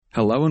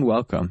Hello and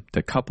welcome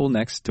to Couple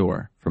Next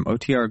Door from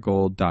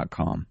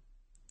OTRGold.com.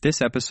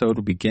 This episode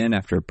will begin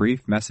after a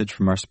brief message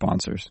from our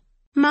sponsors.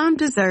 Mom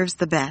deserves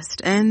the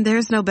best, and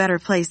there's no better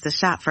place to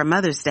shop for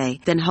Mother's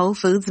Day than Whole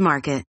Foods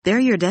Market. They're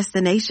your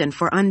destination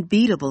for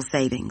unbeatable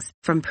savings,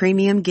 from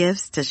premium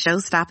gifts to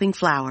show-stopping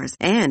flowers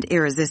and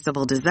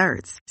irresistible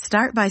desserts.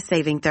 Start by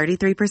saving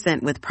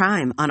 33% with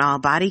Prime on all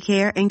body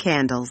care and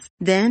candles.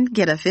 Then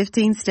get a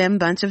 15-stem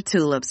bunch of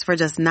tulips for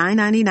just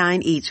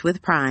 $9.99 each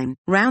with Prime.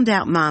 Round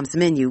out Mom's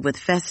menu with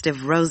festive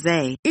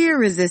rosé,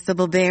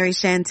 irresistible berry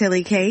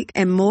chantilly cake,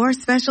 and more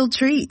special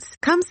treats.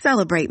 Come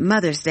celebrate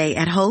Mother's Day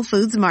at Whole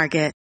Foods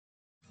Market.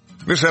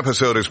 This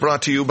episode is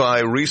brought to you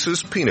by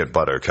Reese's Peanut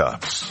Butter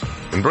Cups.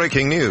 In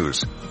breaking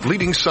news,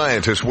 leading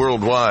scientists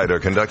worldwide are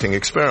conducting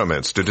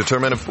experiments to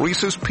determine if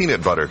Reese's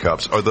Peanut Butter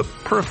Cups are the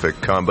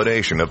perfect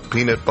combination of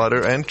peanut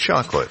butter and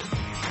chocolate.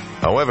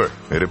 However,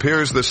 it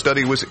appears the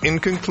study was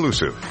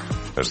inconclusive,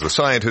 as the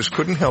scientists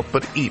couldn't help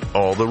but eat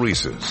all the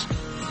Reese's.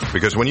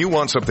 Because when you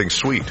want something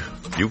sweet,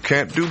 you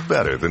can't do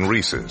better than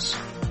Reese's.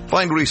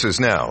 Find Reese's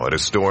now at a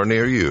store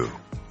near you.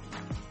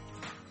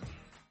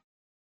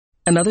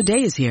 Another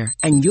day is here,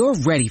 and you're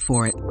ready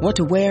for it. What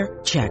to wear?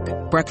 Check.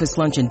 Breakfast,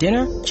 lunch, and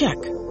dinner? Check.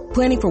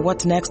 Planning for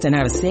what's next and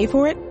how to save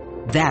for it?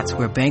 That's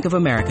where Bank of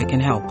America can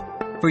help.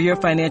 For your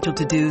financial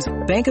to-dos,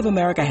 Bank of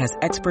America has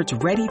experts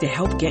ready to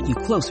help get you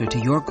closer to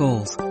your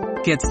goals.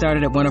 Get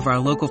started at one of our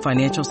local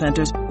financial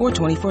centers or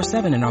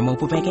 24/7 in our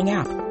mobile banking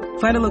app.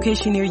 Find a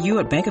location near you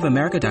at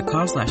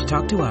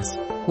bankofamerica.com/talktous.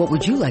 What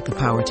would you like the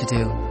power to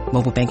do?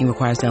 Mobile banking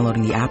requires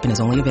downloading the app and is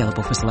only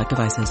available for select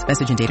devices.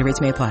 Message and data rates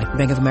may apply.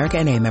 Bank of America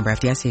N.A., member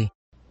FDIC.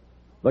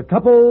 The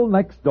Couple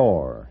Next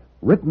Door,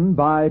 written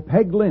by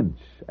Peg Lynch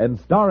and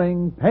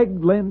starring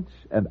Peg Lynch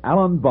and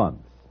Alan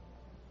Bunce.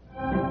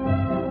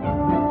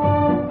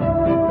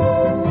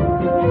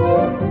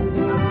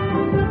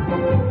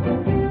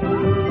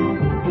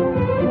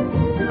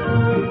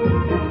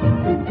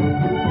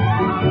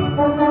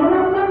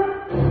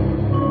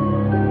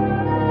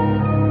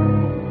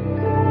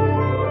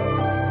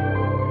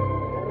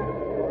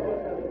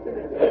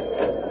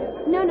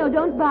 No,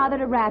 don't bother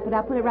to wrap it.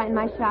 I'll put it right in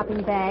my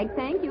shopping bag.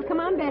 Thank you. Come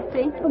on,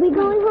 Betsy. Are we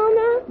going home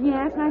now?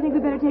 Yes, and I think we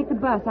better take the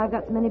bus. I've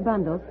got so many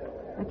bundles.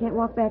 I can't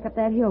walk back up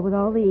that hill with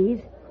all these.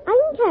 I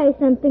can carry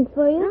something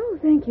for you. Oh,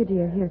 thank you,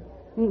 dear. Here,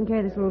 you can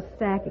carry this little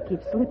sack. It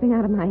keeps slipping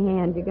out of my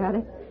hand. You got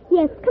it?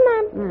 Yes, come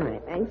on. All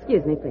right.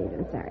 Excuse me, please.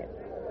 I'm sorry.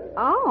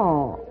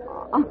 Oh,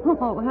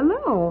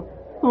 hello.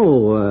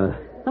 Oh,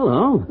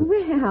 hello.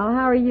 Well,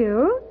 how are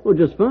you? Oh,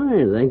 just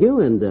fine, thank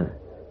you. And,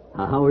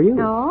 how are you?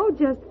 Oh,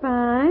 just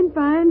fine.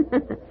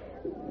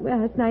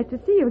 Well, it's nice to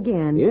see you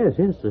again. Yes,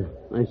 nice to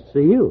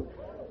see you.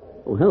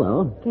 Oh,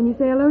 hello. Can you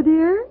say hello,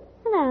 dear?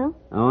 Hello.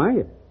 How are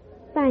you?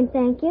 Fine,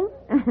 thank you.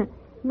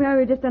 Well,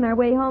 we're just on our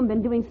way home,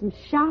 been doing some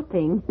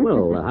shopping.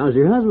 Well, how's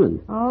your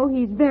husband? Oh,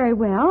 he's very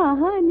well,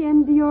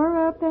 And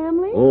your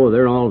family? Oh,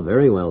 they're all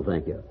very well,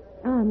 thank you.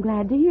 Oh, I'm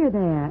glad to hear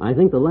that. I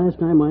think the last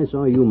time I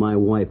saw you, my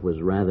wife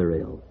was rather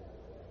ill.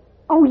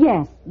 Oh,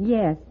 yes,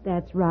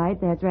 that's right.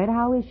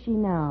 How is she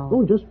now?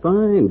 Oh, just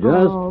fine,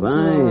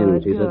 fine.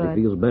 Good, She says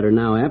she feels better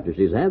now after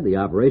she's had the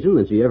operation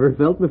than she ever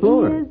felt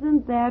before.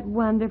 Isn't that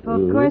wonderful?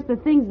 Mm-hmm. Of course, the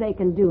things they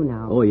can do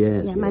now. Oh,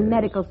 yes. Yeah, my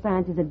medical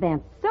science has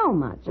advanced so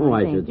much.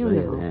 I should say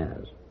it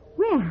has.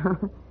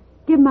 Well,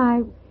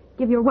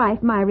 give your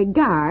wife my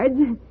regards.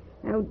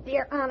 Oh,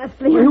 dear,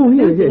 honestly. Oh,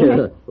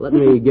 here. Let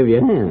me give you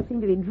a hand. I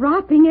seem to be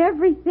dropping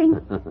everything.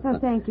 Oh,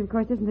 thank you. Of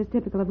course, isn't this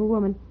typical of a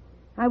woman?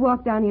 I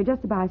walked down here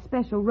just to buy a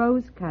special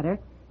rose cutter.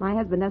 My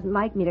husband doesn't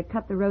like me to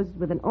cut the roses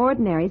with an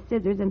ordinary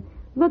scissors, and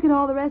look at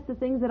all the rest of the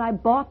things that I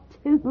bought,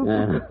 too.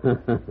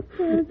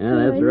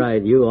 That's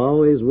right. You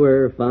always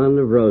were fond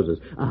of roses.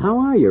 How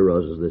are your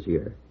roses this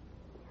year?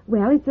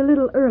 Well, it's a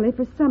little early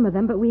for some of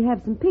them, but we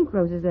have some pink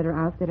roses that are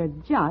out that are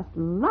just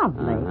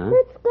lovely.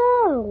 Let's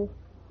go.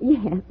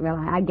 Yes, well,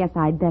 I guess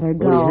I'd better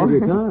go. Oh, do you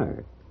have your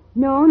car?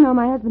 No,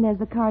 my husband has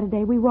the car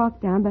today. We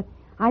walked down, but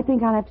I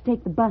think I'll have to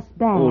take the bus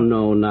back. Oh,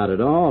 no, not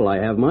at all. I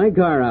have my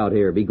car out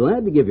here. Be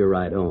glad to give you a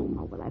ride home.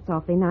 Oh, well, that's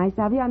awfully nice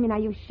of you. I mean, are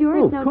you sure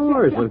Oh, it's no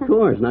of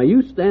course. Now,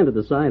 you stand at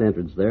the side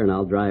entrance there, and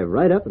I'll drive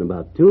right up in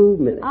about 2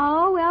 minutes.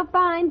 Oh, well,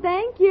 fine.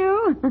 Thank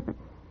you.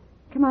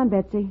 Come on,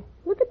 Betsy.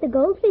 Look at the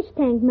goldfish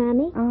tank,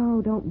 Mommy.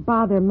 Oh, don't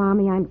bother,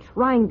 Mommy. I'm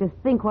trying to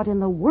think what in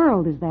the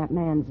world is that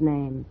man's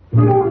name.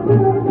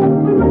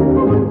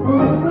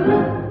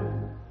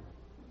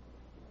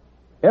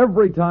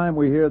 Every time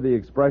we hear the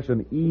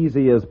expression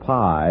easy as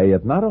pie,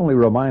 it not only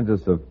reminds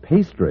us of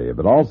pastry,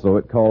 but also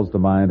it calls to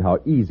mind how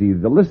easy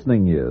the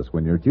listening is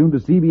when you're tuned to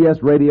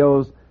CBS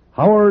Radio's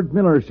Howard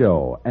Miller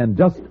Show and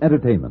Just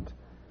Entertainment.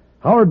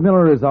 Howard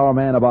Miller is our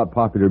man about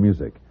popular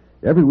music.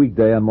 Every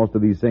weekday on most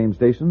of these same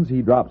stations,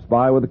 he drops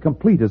by with a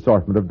complete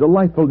assortment of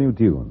delightful new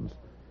tunes.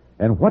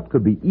 And what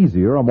could be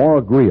easier or more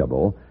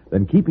agreeable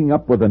than keeping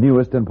up with the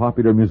newest in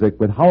popular music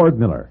with Howard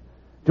Miller?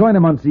 Join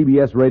him on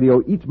CBS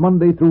Radio each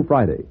Monday through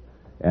Friday,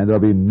 and there'll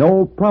be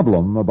no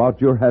problem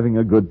about your having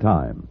a good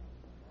time.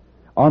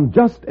 On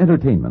Just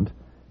Entertainment,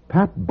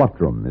 Pat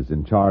Buttram is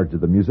in charge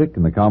of the music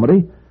and the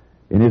comedy,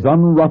 In his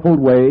unruffled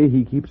way,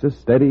 he keeps a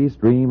steady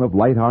stream of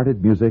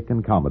light-hearted music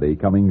and comedy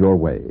coming your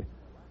way.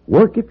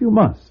 Work if you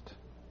must.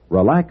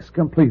 Relax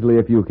completely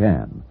if you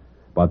can.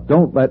 But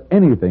don't let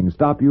anything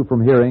stop you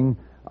from hearing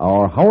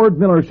our Howard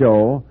Miller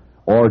Show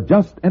or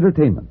Just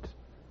Entertainment,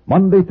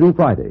 Monday through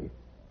Friday.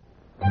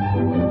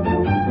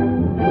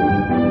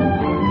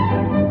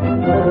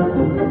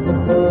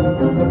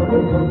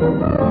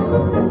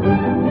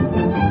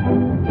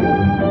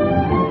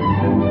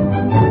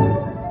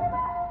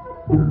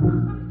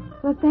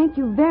 Well, thank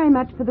you very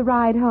much for the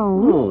ride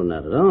home. Oh,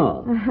 not at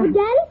all. Well,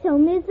 Daddy's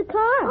home. There's the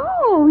car.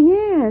 Oh,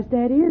 yes,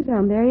 Daddy is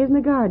home. There he is in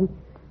the garden.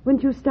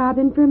 Wouldn't you stop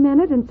in for a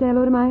minute and say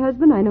hello to my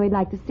husband? I know he'd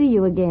like to see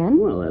you again.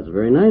 Well, that's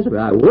very nice of you.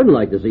 I would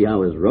like to see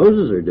how his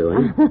roses are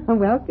doing.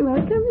 Welcome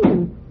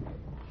in.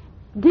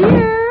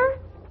 Dear!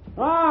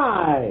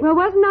 Hi! Well,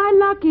 wasn't I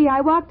lucky?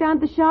 I walked down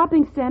to the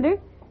shopping center.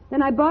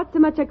 Then I bought so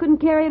much I couldn't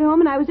carry it home,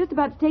 and I was just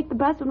about to take the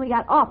bus when we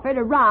got offered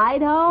a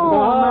ride home.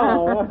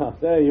 Oh, well,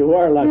 so you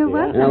were lucky. You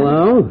were?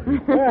 Hello?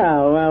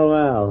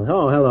 Well.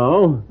 Oh,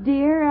 hello.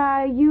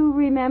 Dear, you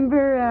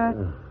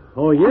remember,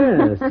 Oh,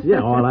 yes.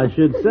 Yeah, well, I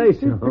should say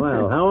so.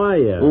 Well, how are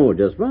you? Oh,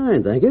 just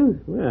fine, thank you.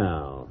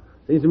 Well,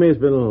 seems to me it's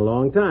been a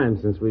long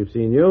time since we've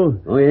seen you.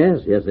 Oh,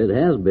 yes, it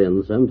has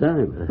been some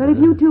time. Well, if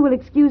you two will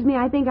excuse me,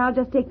 I think I'll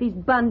just take these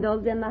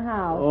bundles in the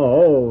house.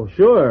 Oh,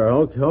 sure.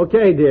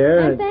 Okay,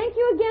 dear. And thank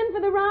you again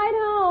for the ride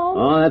home.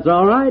 Oh, that's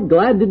all right.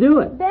 Glad to do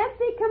it.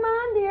 Betsy, come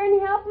on, dear,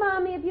 and help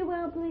Mommy if you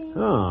will, please.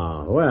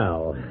 Oh,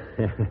 well.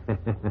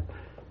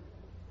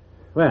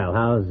 Well,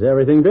 how's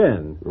everything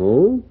been?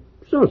 Oh,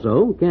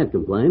 so. Can't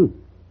complain.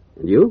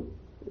 And you?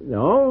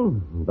 No,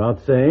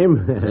 about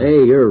same.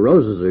 Hey, your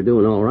roses are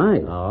doing all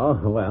right. Oh,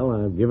 well,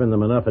 I've given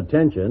them enough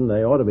attention.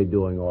 They ought to be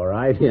doing all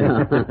right.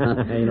 Yeah.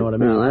 You know what I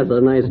mean? Well, that's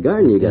a nice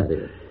garden you got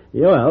here.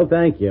 Yeah, well,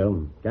 thank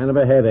you. Kind of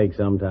a headache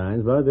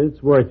sometimes, but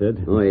it's worth it.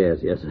 Oh, yes.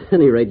 At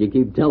any rate, you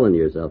keep telling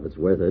yourself it's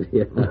worth it.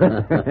 Yeah.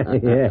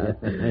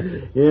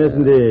 Yes,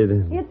 indeed.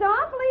 It's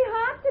awfully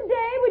hot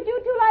today. Would you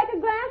two like a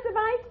glass of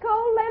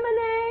ice-cold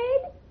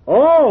lemonade?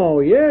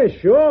 Oh, yeah,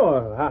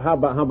 sure. How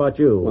about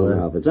you? Well,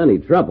 now, if it's any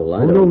trouble,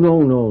 I Oh, don't...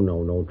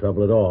 no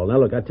trouble at all. Now,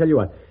 look, I tell you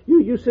what.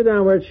 You sit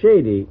down where it's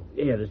shady.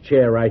 Here's a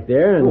chair right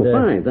there. And, Oh,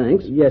 fine,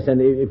 thanks. Yes,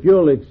 and if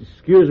you'll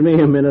excuse me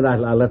a minute, I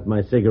left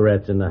my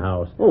cigarettes in the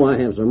house. Oh, I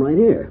have some right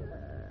here.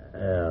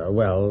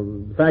 Well,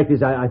 the fact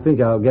is, I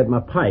think I'll get my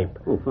pipe.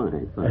 Oh,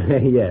 fine.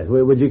 Yes.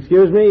 Would you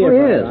excuse me? Oh,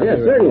 yes, I'll be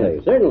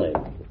right certainly.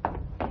 back.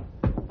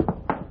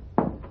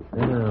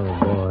 Oh,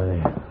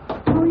 boy.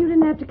 Oh, you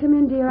didn't have to come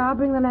in, dear. I'll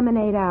bring the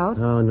lemonade out.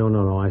 Oh,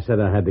 no. I said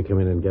I had to come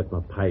in and get my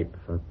pipe.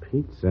 For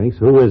Pete's sakes,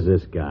 who is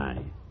this guy?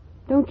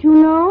 Don't you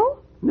know?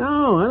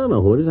 No, I don't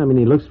know who it is. I mean,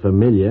 he looks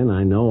familiar, and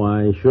I know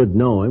I should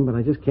know him, but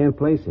I just can't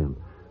place him.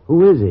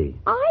 Who is he?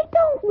 I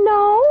don't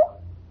know.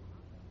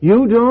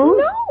 You don't?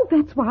 No,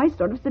 that's why I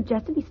sort of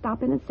suggested he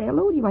stop in and say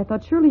hello to you. I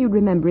thought surely you'd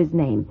remember his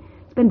name.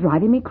 It's been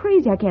driving me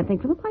crazy. I can't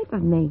think for the life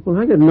of me. Well,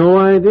 I got no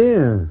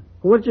idea.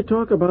 What did you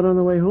talk about on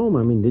the way home?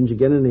 I mean, didn't you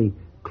get any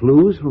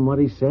clues from what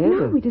he said?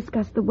 No, we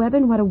discussed the weather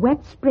and what a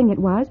wet spring it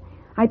was.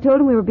 I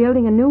told him we were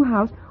building a new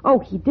house. Oh,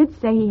 he did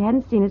say he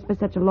hadn't seen us for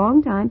such a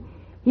long time.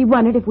 He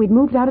wondered if we'd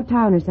moved out of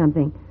town or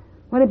something.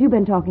 What have you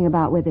been talking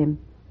about with him?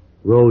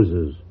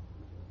 Roses.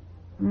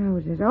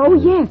 Roses. Oh,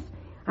 yes.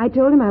 I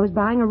told him I was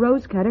buying a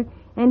rose cutter,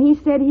 and he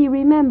said he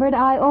remembered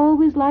I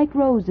always liked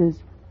roses.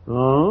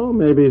 Oh,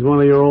 maybe he's one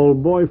of your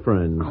old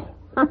boyfriends.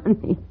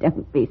 Honey,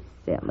 don't be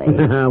silly.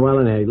 Well,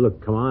 and hey,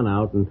 look, come on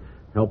out and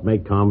help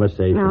make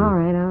conversation. All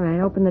right.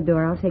 Open the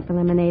door. I'll take the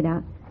lemonade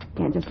out.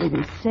 Can't just leave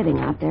him sitting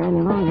out there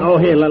any longer. Oh,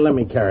 here, let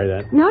me carry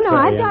that. No,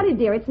 Sorry, I've got it,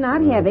 dear. It's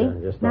not heavy.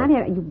 just Not like-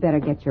 heavy. You better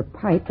get your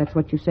pipe. That's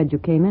what you said you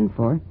came in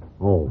for.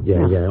 Oh,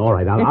 yeah. All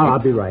right, I'll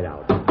be right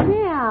out.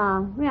 Yeah.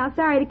 Well,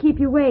 sorry to keep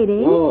you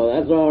waiting. Oh,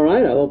 that's all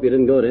right. I hope you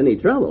didn't go to any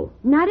trouble.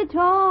 Not at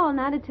all.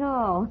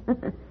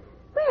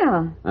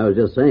 Well. I was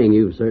just saying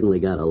you've certainly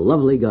got a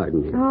lovely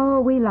garden here. Oh,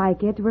 we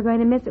like it. We're going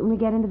to miss it when we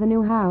get into the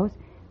new house.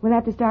 We'll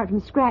have to start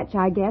from scratch,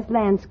 I guess,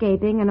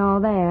 landscaping and all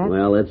that.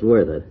 Well, it's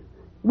worth it.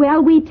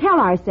 Well, we tell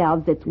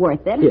ourselves it's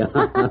worth it. Yeah.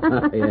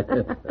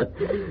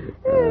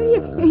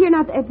 Here,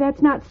 now, if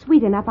that's not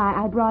sweet enough,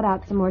 I brought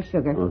out some more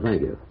sugar. Oh,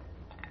 thank you.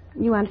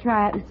 You want to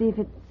try it and see if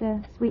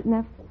it's sweet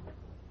enough?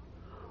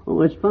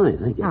 Oh, it's fine,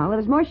 thank you. Oh, well,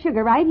 there's more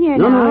sugar right here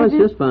No, now. it's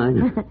just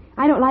fine.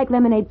 I don't like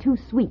lemonade too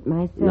sweet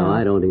myself. No,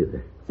 I don't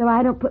either. So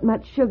I don't put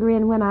much sugar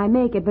in when I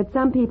make it, but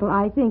some people,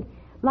 I think,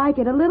 like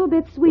it a little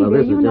bit sweeter, Well,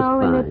 this you is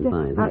know. just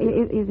fine,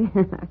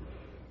 thank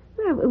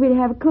Well, we'd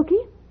have a cookie.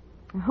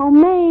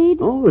 Homemade.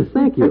 Oh,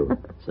 thank you.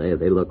 Say,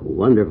 they look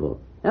wonderful.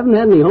 Haven't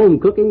had any home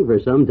cooking for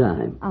some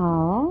time.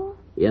 Oh?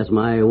 Yes,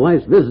 my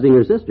wife's visiting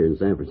her sister in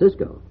San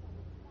Francisco.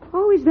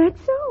 Oh, is that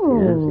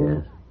so?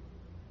 Yes.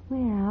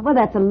 Well,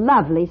 that's a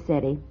lovely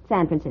city,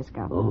 San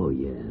Francisco. Oh,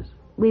 yes.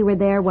 We were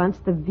there once.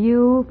 The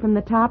view from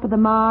the top of the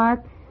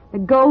Mark, the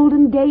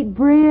Golden Gate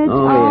Bridge.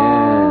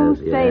 Oh,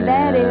 yes, say,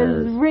 that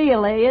is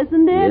really,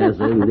 isn't it? Yes,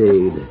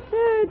 indeed.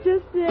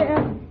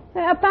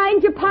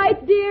 Find your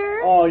pipe,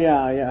 dear. Oh,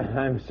 yeah.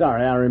 I'm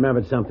sorry. I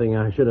remembered something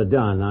I should have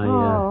done.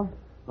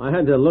 I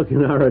had to look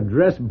in our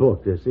address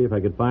book to see if I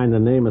could find the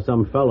name of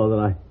some fellow that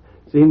I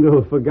seem to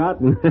have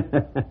forgotten.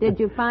 Did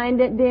you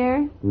find it,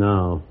 dear?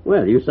 No.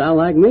 Well, you sound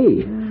like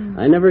me.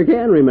 I never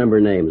can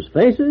remember names.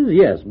 Faces,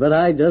 yes, but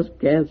I just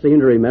can't seem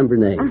to remember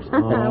names.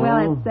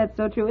 Well, that's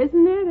so true,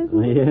 isn't it?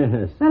 Isn't it?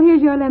 Yes. Well,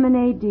 here's your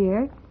lemonade,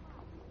 dear.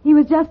 He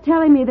was just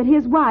telling me that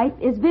his wife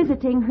is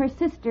visiting her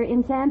sister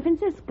in San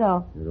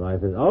Francisco. His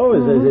wife is... Oh,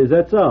 is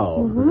that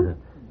so?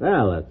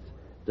 Well, it's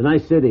a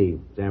nice city,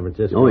 San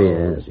Francisco. Oh,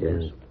 yes,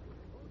 yes.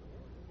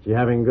 She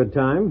having a good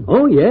time?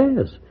 Oh,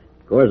 yes.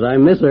 Of course, I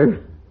miss her.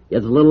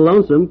 Gets a little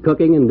lonesome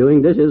cooking and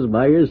doing dishes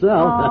by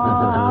yourself.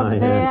 Oh,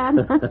 yeah.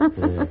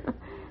 Ben.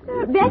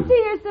 Betsy,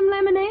 here's some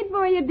lemonade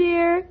for you,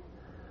 dear.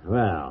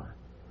 Well,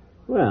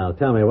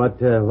 tell me, what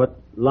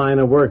line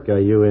of work are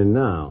you in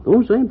now?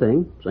 Oh, same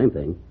thing.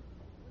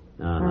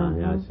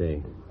 Yeah, I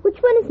see. Which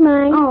one is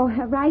mine? Oh,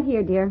 right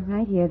here, dear.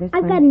 Right here, this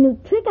I've one. got a new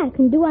trick I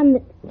can do on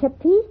the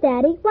trapeze,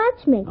 Daddy.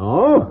 Watch me.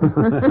 Oh, all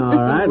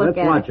right, Look let's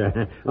at watch it.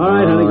 her. All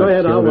right, honey, go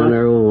ahead. I'll Children watch.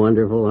 are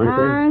wonderful, aren't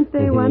Aren't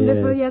they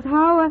wonderful? Yeah.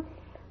 Yes.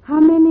 How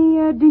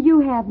many do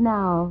you have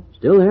now? they?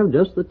 Still have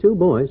just the 2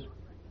 boys.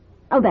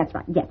 Oh, that's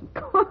right. Yes, of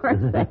course.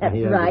 That's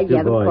Yeah, right. the 2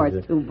 Yes, boys. of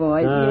course, 2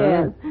 boys.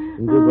 Yes.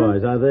 2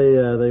 boys. Are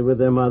they with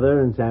their mother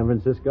in San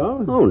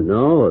Francisco? Oh,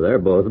 no, they're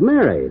both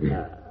married.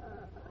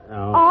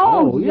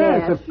 Oh,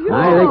 yes, of sure.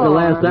 I think the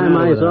last time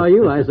I saw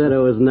you, I said I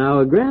was now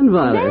a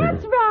grandfather.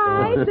 That's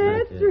right.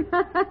 That's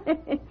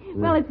right.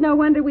 Well, it's no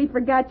wonder we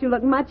forgot you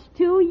look much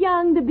too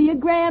young to be a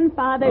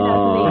grandfather,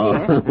 doesn't he,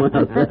 dear?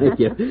 Well, thank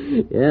you.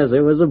 Yes, it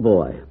was a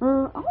boy.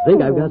 I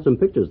think I've got some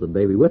pictures of the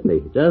baby with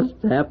me. Just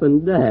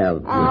happened to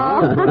have. Yeah,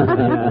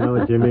 I know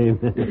what you mean.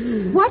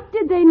 What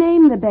did they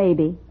name the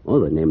baby?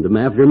 Oh, they named him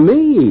after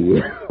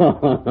me.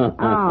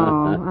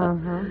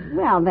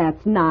 Well,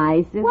 that's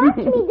nice, isn't Watch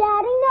it? me, Daddy.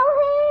 No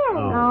hands.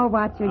 Oh,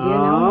 watch her, dear.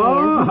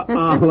 No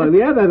hands. Well,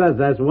 yeah,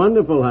 that's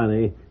wonderful,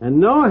 honey. And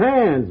no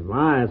hands.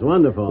 My, it's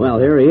wonderful. Well,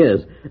 here he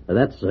is.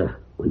 That's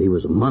when he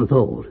was a month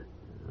old.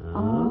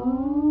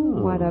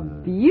 Oh, what a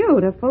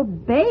beautiful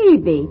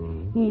baby.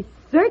 He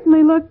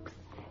certainly looks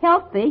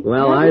healthy.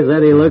 Well, I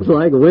said he looks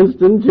like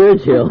Winston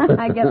Churchill.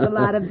 I guess a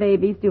lot of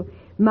babies do.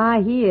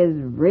 My, he is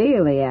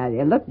really out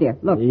here. Look, dear.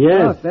 Look.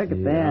 Yes. Look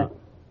at that.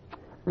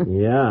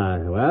 Yeah,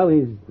 well,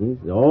 he's an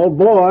old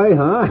boy,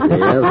 huh?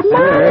 Yes,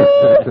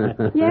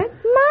 sir. Yes?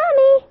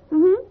 Mommy,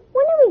 Mm-hmm.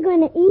 when are we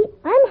going to eat?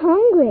 I'm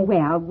hungry.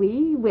 Well,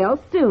 we will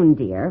soon,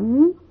 dear.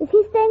 Hmm? Is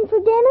he staying for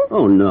dinner?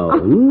 Oh, no,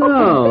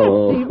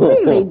 no. Betsy,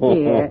 really,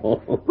 dear.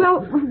 Well,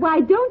 why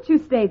don't you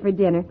stay for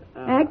dinner?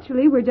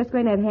 Actually, we're just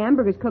going to have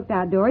hamburgers cooked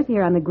outdoors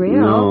here on the grill.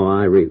 No,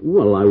 I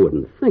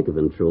wouldn't think of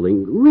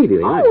intruding. Really,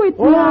 It's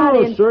not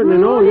Oh, certainly,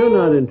 no, you're intruding.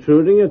 not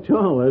intruding at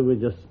all. We're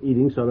just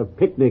eating sort of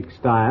picnic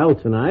style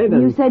tonight.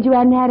 You said you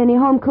hadn't had any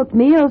home-cooked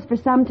meals for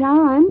some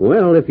time.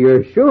 Well, if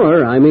you're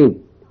sure,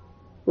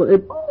 well,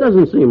 it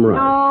doesn't seem right.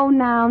 Oh,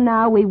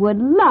 now, we would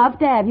love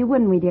to have you,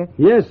 wouldn't we, dear?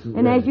 Yes.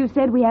 And as you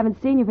said, we haven't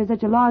seen you for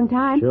such a long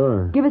time.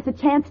 Sure. Give us a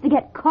chance to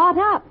get caught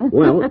up.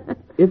 Well,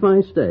 if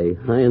I stay,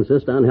 I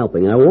insist on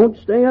helping. I won't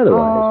stay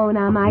otherwise. Oh,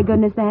 now, my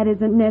goodness, that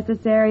isn't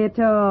necessary at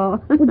all.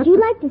 Would you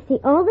like to see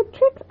all the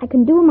tricks I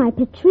can do in my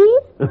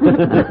Patrice? That's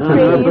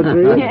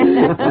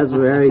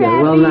very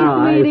good. Well, now,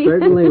 I Trapeze,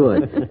 certainly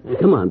would.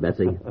 Come on,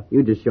 Betsy.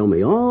 You just show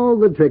me all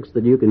the tricks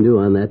that you can do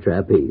on that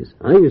trapeze.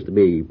 I used to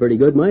be pretty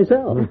good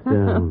myself.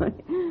 Come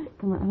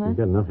on, You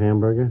got enough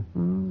hamburger?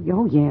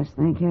 Oh, yes,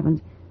 thank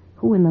heavens.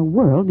 Who in the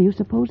world do you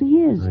suppose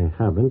he is? I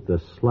haven't the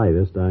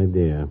slightest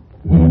idea.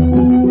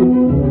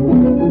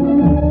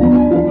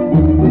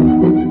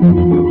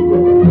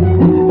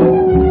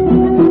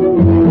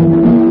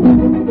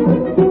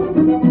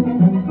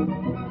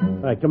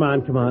 All right, come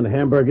on. The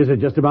hamburgers are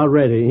just about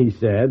ready, he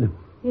said.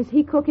 Is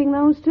he cooking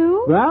those,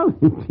 too? Well,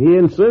 he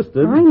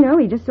insisted. I know.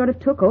 He just sort of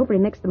took over. He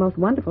mixed the most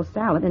wonderful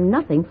salad and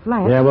nothing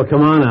flat. Yeah, well,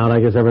 come on out. I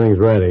guess everything's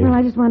ready. Well,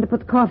 I just wanted to put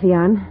the coffee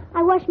on.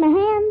 I wash my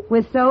hands.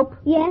 With soap?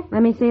 Yes.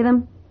 Let me see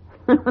them.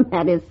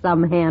 That is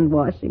some hand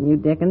washing, you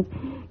Dickens.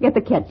 Get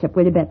the ketchup,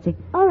 will you, Betsy?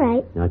 All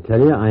right. I tell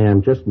you, I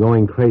am just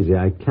going crazy.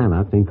 I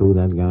cannot think who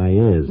that guy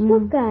is.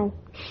 What guy?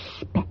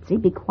 Shh, Betsy,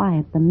 be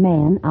quiet. The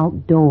man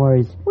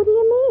outdoors. What do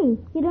you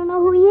mean? You don't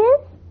know who he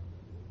is?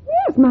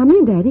 Yes, Mommy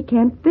and Daddy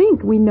can't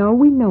think. We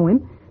know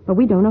him, but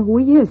we don't know who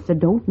he is, so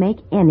don't make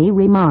any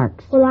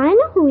remarks. Well, I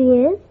know who he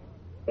is.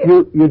 You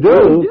do? You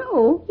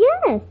do?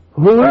 Yes.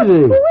 Who is he?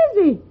 Who is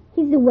he?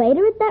 He's the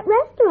waiter at that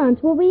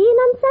restaurant where we eat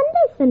on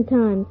Sundays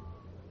sometimes.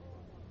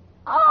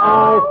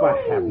 Oh, for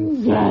heaven's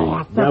sake.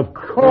 Yes, of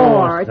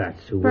course.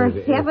 That's who For it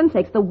is. heaven's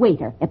sakes, the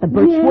waiter at the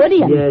Birchwood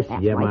Inn. Yes,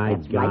 That's yeah, right, my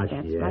that's gosh, right,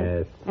 that's yes.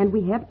 right. And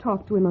we have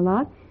talked to him a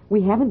lot.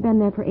 We haven't been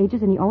there for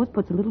ages, and he always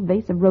puts a little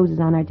vase of roses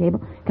on our table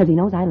because he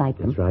knows I like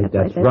them. That's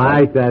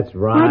right. That's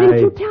Why didn't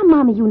you tell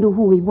Mommy you knew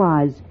who he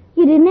was?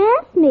 You didn't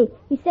ask me.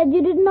 You said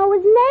you didn't know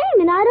his name,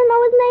 and I don't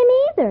know his name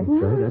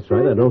either. That's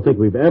right. I don't think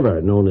we've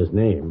ever known his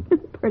name.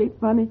 Pretty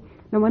funny.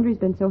 No wonder he's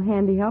been so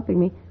handy helping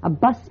me. A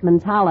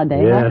busman's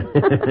holiday. Yeah.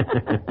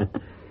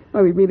 Huh?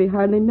 Well, we really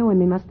hardly know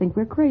him. He must think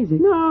we're crazy.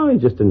 No,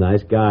 he's just a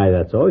nice guy,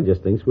 that's all. He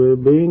just thinks we're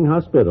being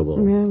hospitable.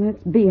 Well,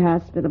 let's be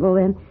hospitable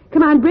then.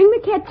 Come on, bring the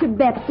ketchup,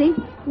 Betsy.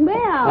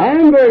 Well.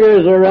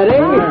 Hamburgers are ready.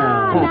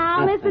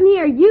 Now, listen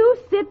here. You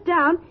sit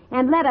down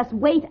and let us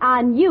wait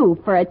on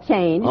you for a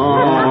change.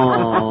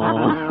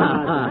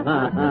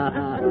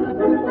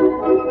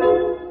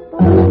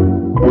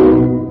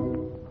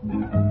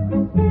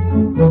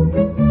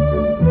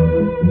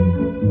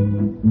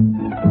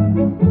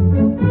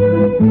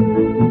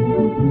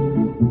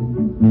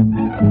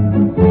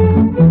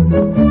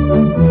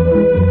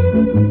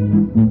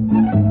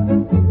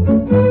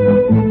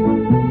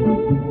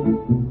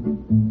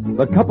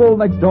 The Couple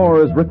Next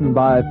Door is written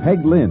by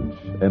Peg Lynch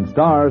and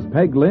stars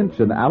Peg Lynch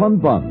and Alan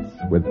Bunce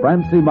with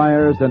Francie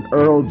Myers and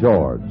Earl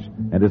George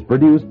and is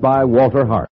produced by Walter Hart.